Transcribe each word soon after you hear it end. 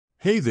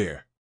Hey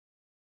there.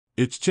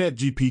 It's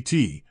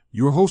ChatGPT,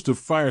 your host of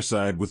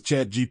Fireside with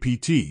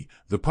ChatGPT,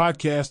 the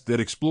podcast that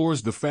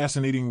explores the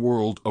fascinating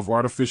world of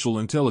artificial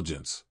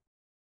intelligence.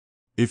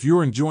 If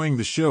you're enjoying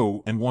the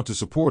show and want to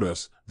support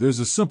us, there's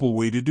a simple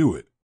way to do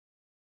it.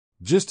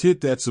 Just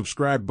hit that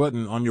subscribe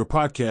button on your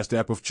podcast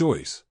app of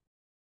choice.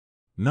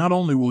 Not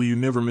only will you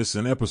never miss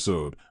an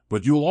episode,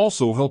 but you'll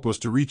also help us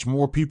to reach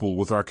more people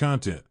with our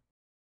content.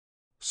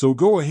 So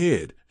go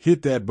ahead,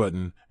 hit that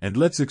button, and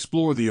let's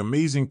explore the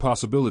amazing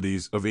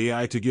possibilities of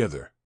AI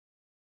together.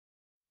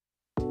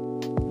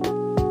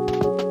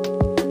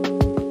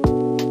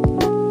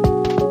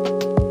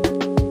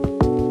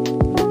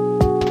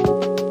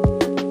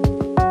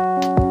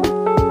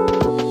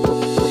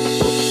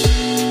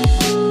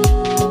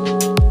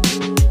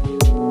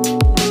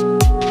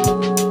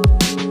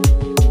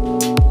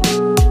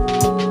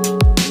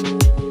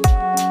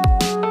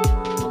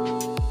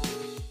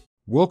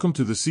 Welcome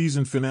to the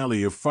season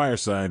finale of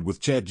Fireside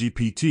with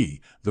ChatGPT,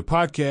 the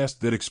podcast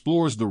that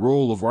explores the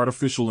role of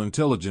artificial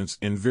intelligence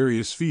in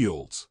various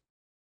fields.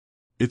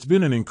 It's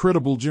been an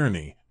incredible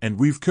journey, and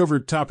we've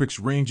covered topics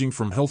ranging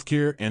from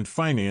healthcare and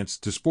finance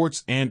to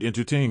sports and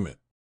entertainment.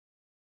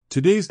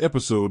 Today's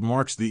episode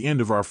marks the end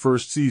of our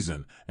first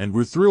season, and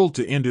we're thrilled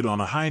to end it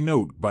on a high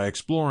note by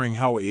exploring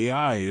how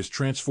AI is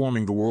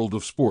transforming the world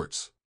of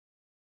sports.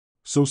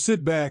 So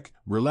sit back,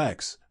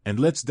 relax, and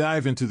let's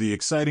dive into the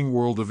exciting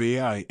world of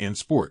AI in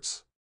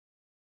sports.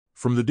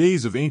 From the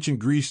days of ancient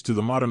Greece to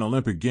the modern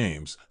Olympic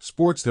Games,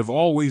 sports have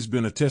always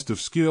been a test of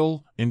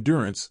skill,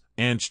 endurance,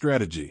 and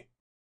strategy.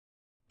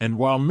 And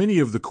while many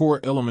of the core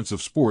elements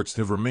of sports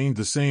have remained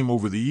the same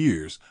over the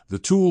years, the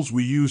tools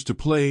we use to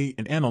play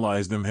and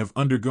analyze them have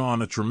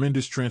undergone a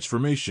tremendous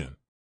transformation.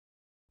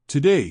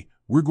 Today,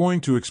 we're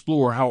going to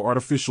explore how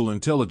artificial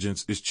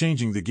intelligence is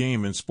changing the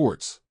game in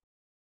sports.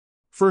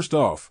 First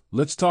off,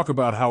 let's talk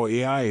about how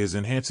AI is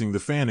enhancing the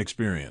fan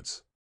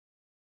experience.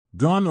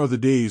 Gone are the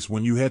days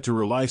when you had to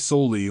rely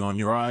solely on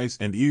your eyes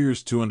and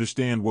ears to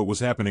understand what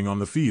was happening on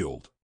the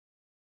field.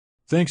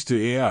 Thanks to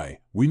AI,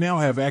 we now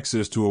have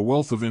access to a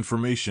wealth of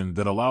information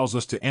that allows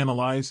us to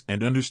analyze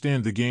and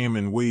understand the game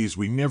in ways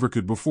we never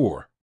could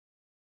before.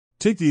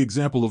 Take the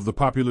example of the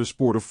popular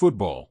sport of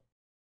football.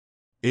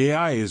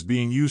 AI is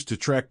being used to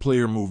track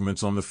player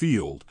movements on the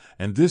field,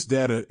 and this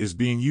data is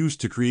being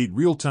used to create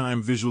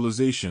real-time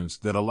visualizations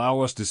that allow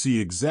us to see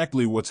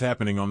exactly what's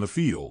happening on the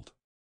field.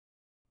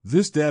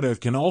 This data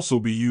can also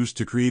be used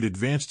to create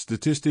advanced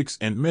statistics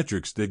and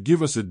metrics that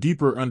give us a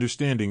deeper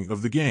understanding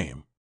of the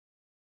game.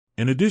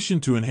 In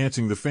addition to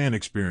enhancing the fan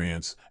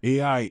experience,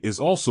 AI is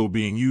also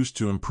being used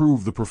to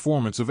improve the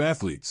performance of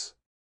athletes.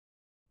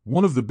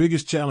 One of the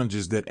biggest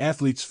challenges that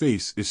athletes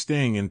face is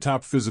staying in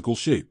top physical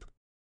shape.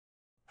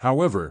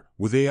 However,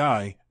 with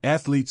AI,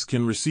 athletes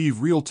can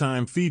receive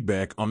real-time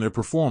feedback on their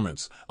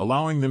performance,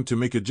 allowing them to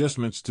make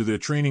adjustments to their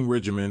training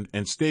regimen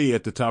and stay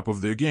at the top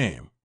of their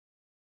game.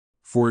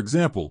 For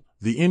example,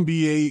 the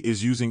NBA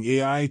is using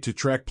AI to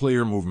track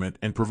player movement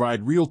and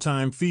provide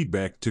real-time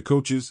feedback to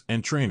coaches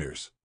and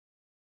trainers.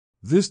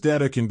 This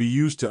data can be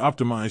used to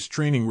optimize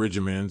training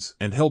regimens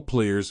and help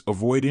players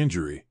avoid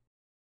injury.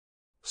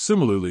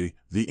 Similarly,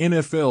 the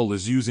NFL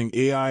is using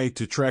AI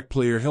to track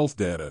player health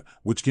data,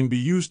 which can be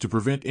used to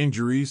prevent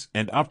injuries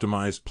and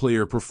optimize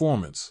player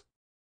performance.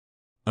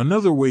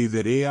 Another way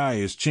that AI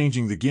is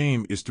changing the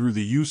game is through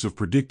the use of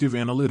predictive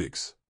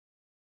analytics.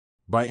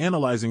 By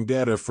analyzing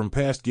data from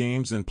past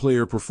games and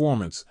player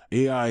performance,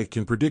 AI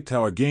can predict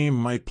how a game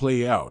might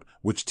play out,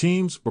 which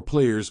teams or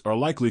players are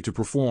likely to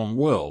perform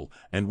well,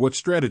 and what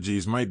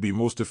strategies might be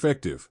most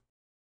effective.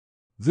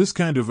 This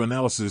kind of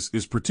analysis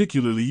is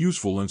particularly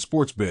useful in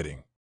sports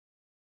betting.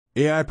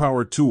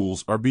 AI-powered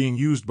tools are being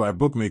used by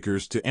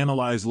bookmakers to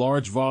analyze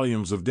large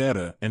volumes of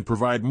data and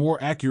provide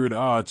more accurate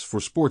odds for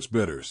sports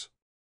bettors.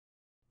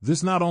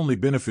 This not only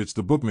benefits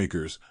the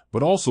bookmakers,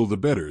 but also the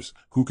bettors,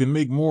 who can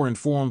make more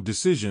informed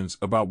decisions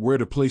about where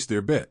to place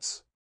their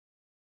bets.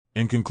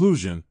 In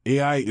conclusion,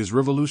 AI is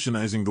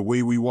revolutionizing the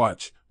way we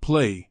watch,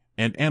 play,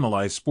 and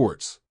analyze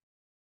sports.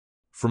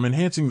 From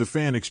enhancing the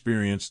fan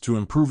experience to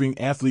improving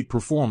athlete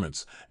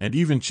performance, and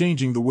even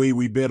changing the way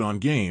we bet on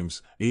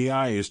games,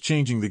 AI is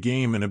changing the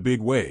game in a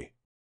big way.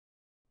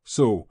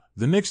 So,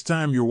 the next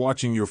time you're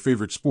watching your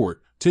favorite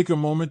sport, take a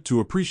moment to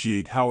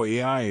appreciate how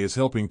AI is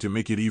helping to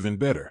make it even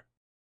better.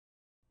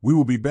 We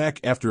will be back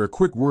after a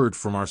quick word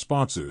from our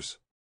sponsors.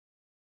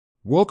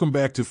 Welcome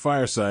back to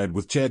Fireside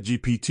with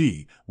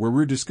ChatGPT, where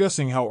we're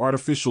discussing how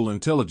artificial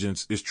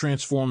intelligence is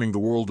transforming the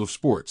world of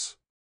sports.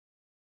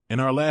 In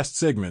our last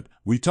segment,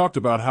 we talked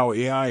about how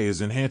AI is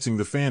enhancing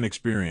the fan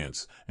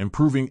experience,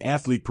 improving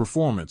athlete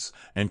performance,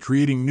 and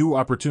creating new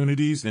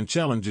opportunities and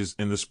challenges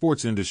in the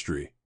sports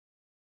industry.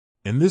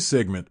 In this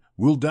segment,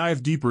 we'll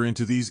dive deeper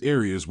into these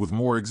areas with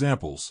more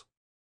examples.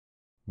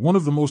 One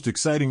of the most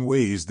exciting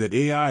ways that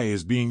AI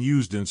is being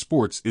used in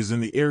sports is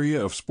in the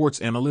area of sports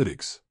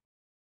analytics.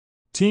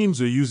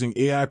 Teams are using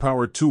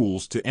AI-powered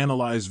tools to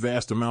analyze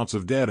vast amounts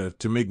of data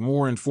to make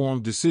more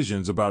informed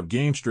decisions about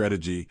game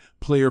strategy,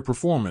 player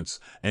performance,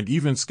 and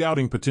even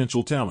scouting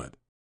potential talent.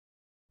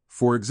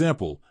 For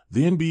example,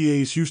 the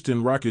NBA's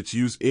Houston Rockets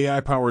use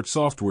AI-powered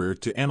software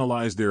to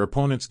analyze their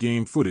opponent's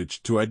game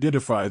footage to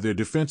identify their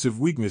defensive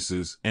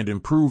weaknesses and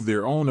improve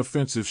their own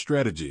offensive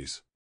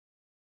strategies.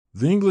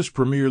 The English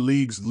Premier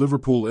League's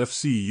Liverpool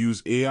FC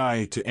use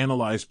AI to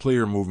analyze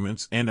player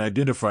movements and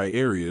identify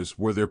areas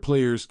where their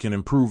players can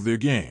improve their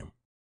game.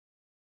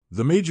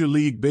 The Major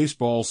League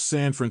Baseball's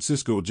San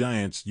Francisco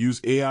Giants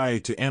use AI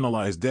to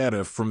analyze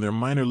data from their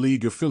minor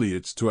league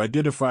affiliates to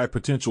identify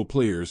potential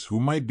players who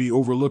might be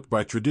overlooked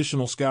by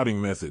traditional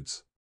scouting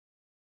methods.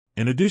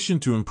 In addition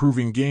to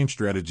improving game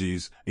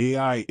strategies,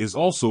 AI is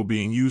also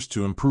being used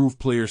to improve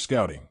player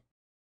scouting.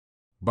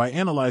 By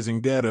analyzing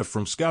data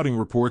from scouting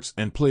reports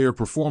and player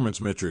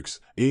performance metrics,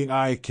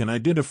 AI can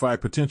identify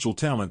potential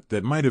talent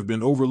that might have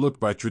been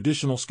overlooked by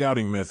traditional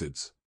scouting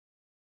methods.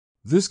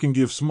 This can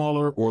give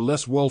smaller or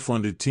less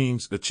well-funded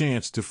teams a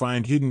chance to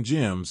find hidden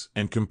gems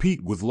and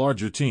compete with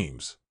larger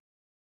teams.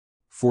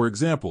 For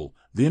example,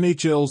 the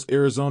NHL's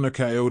Arizona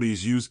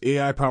Coyotes use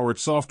AI-powered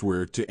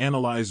software to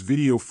analyze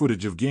video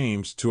footage of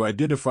games to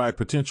identify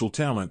potential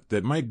talent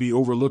that might be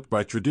overlooked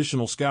by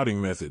traditional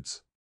scouting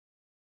methods.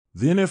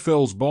 The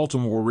NFL's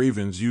Baltimore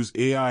Ravens use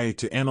AI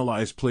to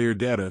analyze player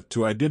data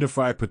to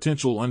identify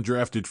potential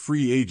undrafted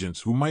free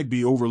agents who might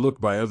be overlooked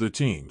by other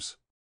teams.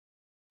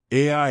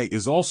 AI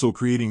is also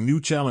creating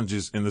new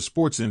challenges in the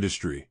sports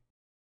industry.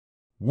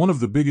 One of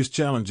the biggest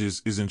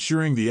challenges is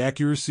ensuring the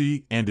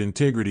accuracy and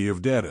integrity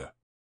of data.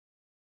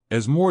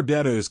 As more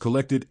data is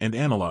collected and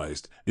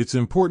analyzed, it's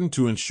important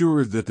to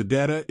ensure that the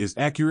data is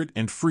accurate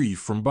and free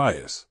from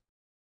bias.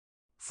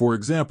 For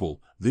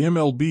example, the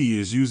MLB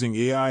is using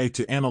AI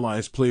to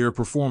analyze player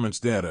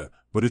performance data,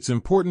 but it's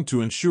important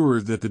to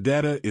ensure that the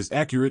data is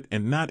accurate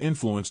and not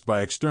influenced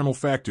by external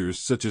factors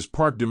such as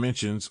park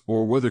dimensions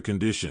or weather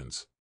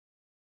conditions.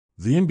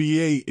 The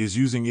NBA is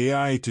using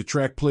AI to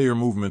track player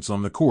movements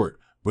on the court,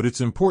 but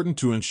it's important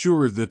to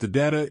ensure that the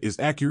data is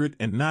accurate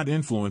and not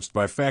influenced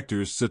by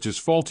factors such as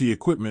faulty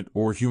equipment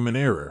or human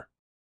error.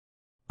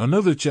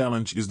 Another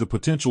challenge is the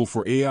potential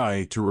for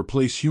AI to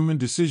replace human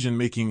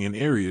decision-making in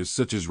areas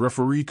such as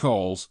referee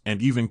calls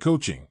and even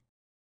coaching.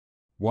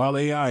 While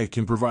AI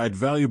can provide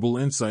valuable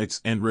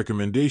insights and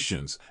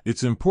recommendations,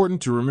 it's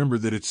important to remember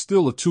that it's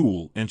still a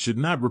tool and should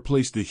not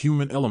replace the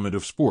human element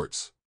of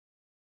sports.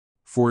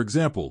 For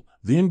example,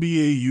 the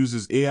NBA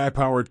uses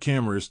AI-powered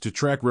cameras to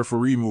track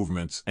referee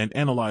movements and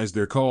analyze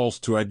their calls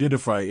to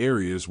identify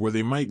areas where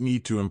they might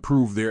need to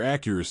improve their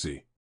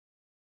accuracy.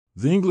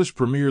 The English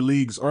Premier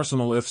League's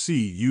Arsenal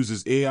FC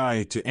uses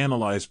AI to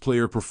analyze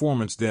player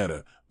performance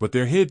data, but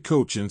their head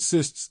coach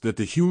insists that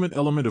the human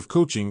element of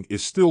coaching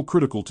is still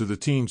critical to the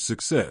team's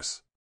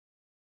success.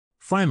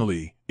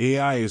 Finally,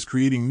 AI is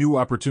creating new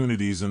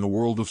opportunities in the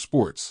world of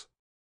sports.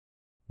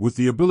 With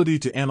the ability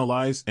to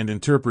analyze and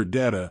interpret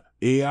data,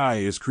 AI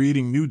is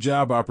creating new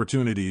job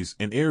opportunities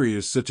in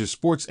areas such as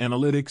sports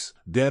analytics,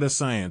 data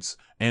science,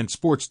 and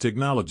sports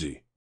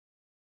technology.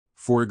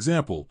 For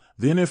example,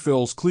 the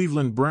NFL's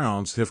Cleveland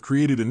Browns have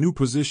created a new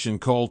position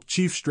called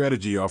Chief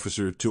Strategy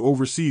Officer to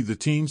oversee the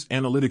team's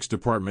analytics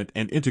department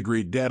and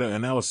integrate data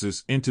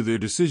analysis into their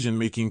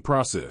decision-making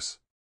process.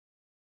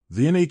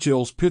 The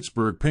NHL's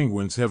Pittsburgh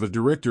Penguins have a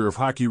director of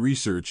hockey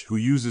research who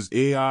uses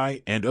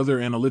AI and other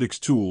analytics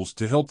tools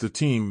to help the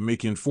team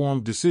make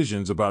informed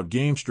decisions about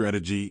game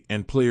strategy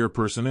and player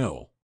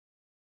personnel.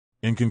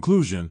 In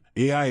conclusion,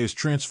 AI is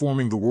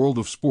transforming the world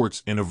of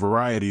sports in a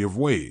variety of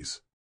ways.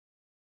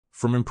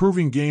 From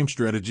improving game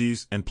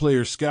strategies and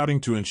player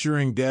scouting to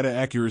ensuring data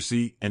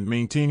accuracy and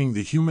maintaining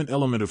the human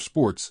element of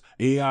sports,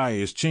 AI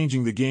is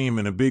changing the game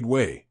in a big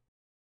way.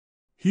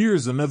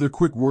 Here's another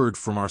quick word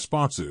from our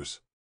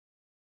sponsors.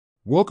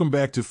 Welcome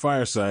back to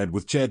Fireside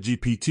with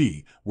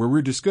ChatGPT, where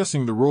we're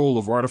discussing the role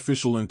of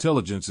artificial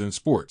intelligence in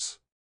sports.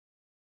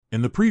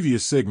 In the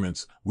previous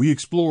segments, we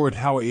explored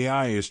how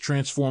AI is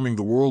transforming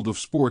the world of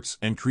sports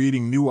and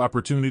creating new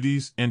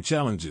opportunities and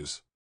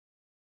challenges.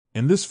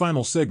 In this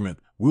final segment,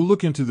 we'll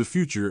look into the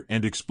future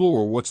and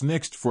explore what's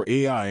next for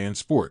AI in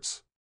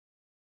sports.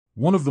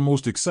 One of the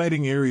most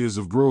exciting areas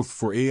of growth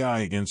for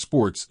AI in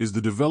sports is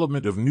the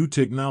development of new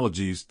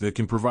technologies that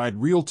can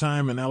provide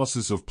real-time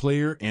analysis of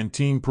player and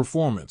team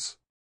performance.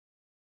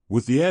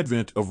 With the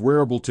advent of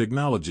wearable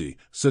technology,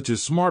 such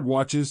as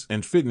smartwatches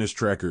and fitness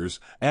trackers,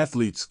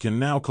 athletes can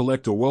now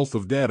collect a wealth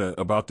of data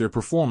about their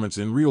performance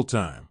in real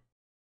time.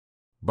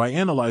 By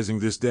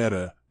analyzing this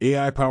data,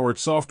 AI-powered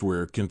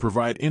software can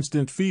provide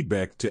instant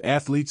feedback to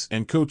athletes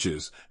and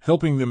coaches,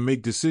 helping them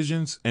make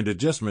decisions and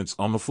adjustments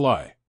on the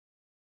fly.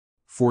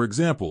 For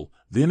example,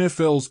 the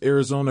NFL's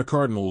Arizona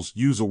Cardinals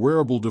use a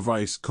wearable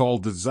device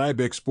called the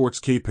Zybex Sports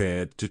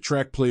K-Pad to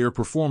track player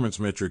performance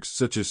metrics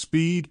such as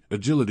speed,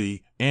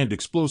 agility, and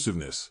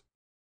explosiveness.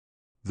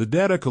 The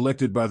data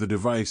collected by the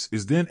device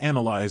is then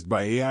analyzed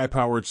by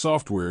AI-powered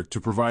software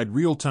to provide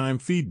real-time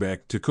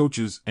feedback to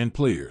coaches and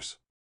players.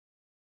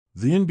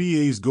 The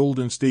NBA's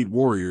Golden State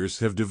Warriors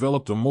have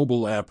developed a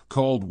mobile app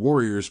called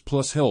Warriors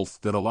Plus Health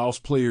that allows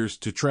players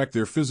to track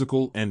their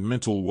physical and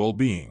mental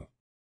well-being.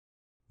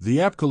 The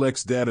app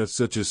collects data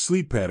such as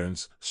sleep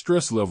patterns,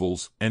 stress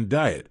levels, and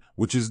diet,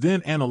 which is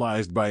then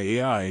analyzed by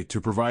AI to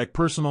provide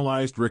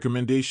personalized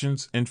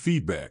recommendations and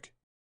feedback.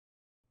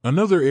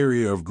 Another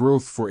area of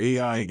growth for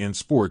AI in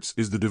sports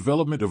is the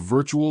development of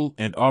virtual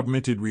and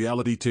augmented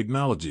reality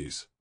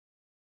technologies.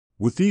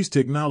 With these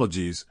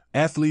technologies,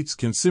 athletes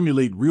can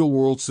simulate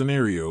real-world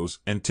scenarios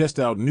and test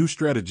out new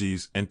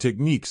strategies and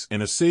techniques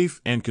in a safe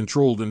and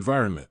controlled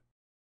environment.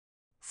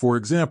 For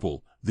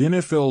example, the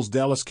NFL's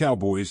Dallas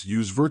Cowboys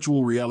use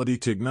virtual reality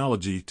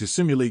technology to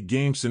simulate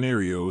game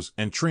scenarios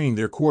and train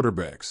their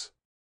quarterbacks.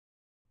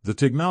 The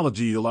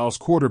technology allows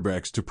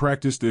quarterbacks to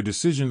practice their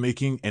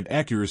decision-making and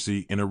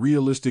accuracy in a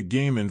realistic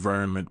game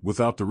environment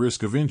without the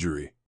risk of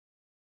injury.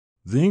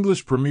 The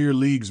English Premier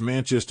League's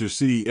Manchester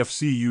City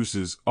FC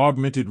uses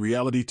augmented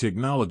reality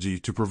technology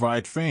to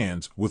provide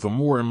fans with a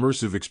more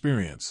immersive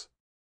experience.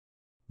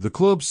 The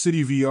club's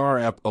City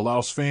VR app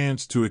allows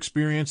fans to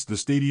experience the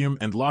stadium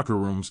and locker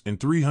rooms in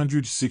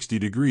 360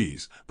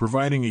 degrees,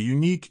 providing a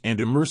unique and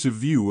immersive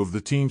view of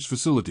the team's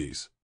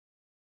facilities.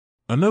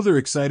 Another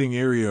exciting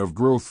area of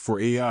growth for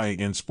AI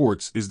in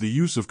sports is the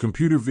use of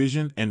computer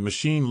vision and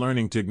machine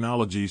learning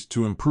technologies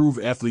to improve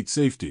athlete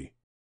safety.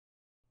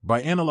 By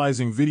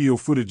analyzing video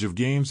footage of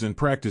games and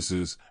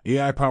practices,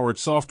 AI-powered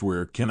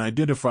software can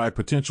identify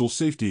potential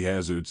safety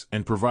hazards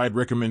and provide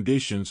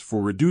recommendations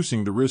for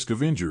reducing the risk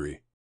of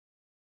injury.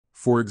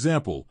 For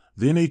example,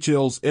 the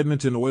NHL's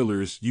Edmonton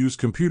Oilers use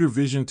computer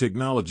vision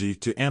technology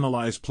to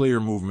analyze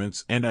player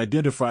movements and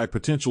identify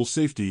potential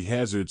safety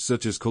hazards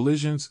such as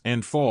collisions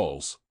and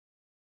falls.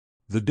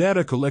 The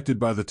data collected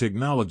by the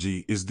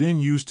technology is then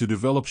used to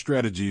develop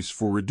strategies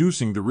for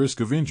reducing the risk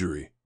of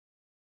injury.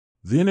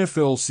 The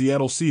NFL's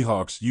Seattle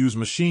Seahawks use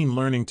machine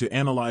learning to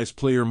analyze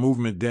player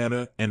movement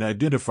data and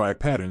identify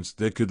patterns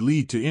that could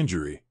lead to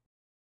injury.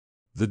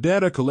 The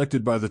data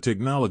collected by the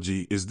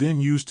technology is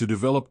then used to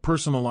develop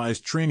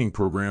personalized training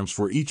programs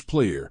for each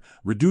player,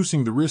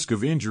 reducing the risk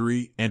of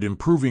injury and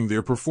improving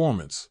their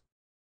performance.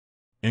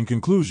 In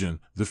conclusion,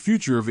 the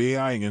future of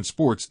AI in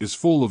sports is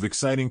full of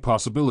exciting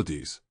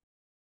possibilities.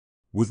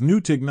 With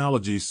new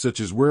technologies such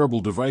as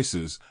wearable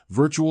devices,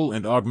 virtual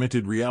and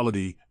augmented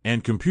reality,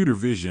 and computer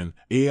vision,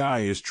 AI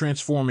is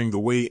transforming the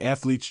way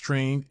athletes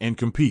train and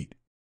compete.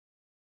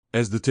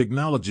 As the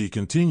technology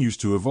continues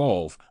to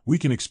evolve, we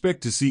can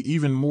expect to see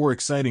even more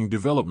exciting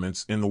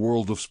developments in the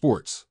world of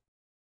sports.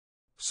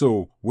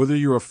 So, whether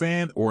you're a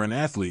fan or an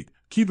athlete,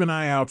 keep an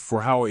eye out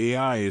for how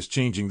AI is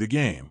changing the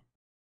game.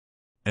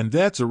 And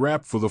that's a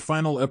wrap for the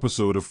final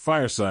episode of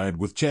Fireside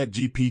with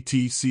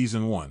ChatGPT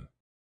Season 1.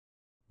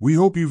 We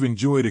hope you've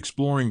enjoyed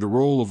exploring the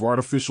role of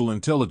artificial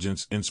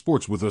intelligence in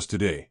sports with us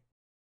today.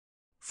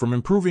 From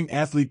improving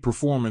athlete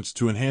performance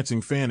to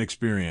enhancing fan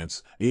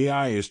experience,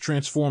 AI is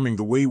transforming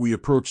the way we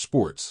approach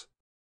sports.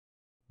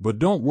 But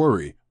don't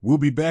worry, we'll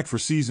be back for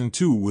Season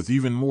 2 with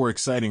even more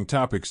exciting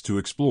topics to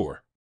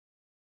explore.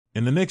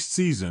 In the next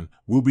season,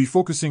 we'll be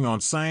focusing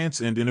on science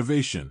and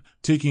innovation,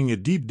 taking a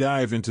deep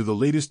dive into the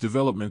latest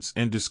developments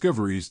and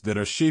discoveries that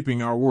are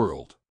shaping our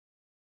world.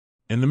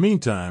 In the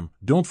meantime,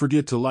 don't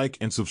forget to like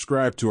and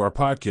subscribe to our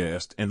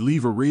podcast and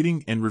leave a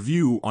rating and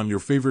review on your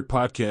favorite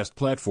podcast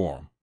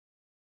platform.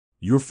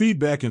 Your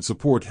feedback and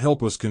support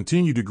help us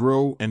continue to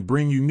grow and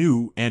bring you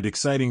new and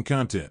exciting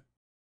content.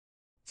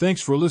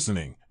 Thanks for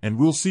listening, and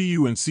we'll see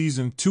you in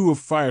Season 2 of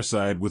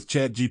Fireside with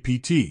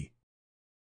ChatGPT.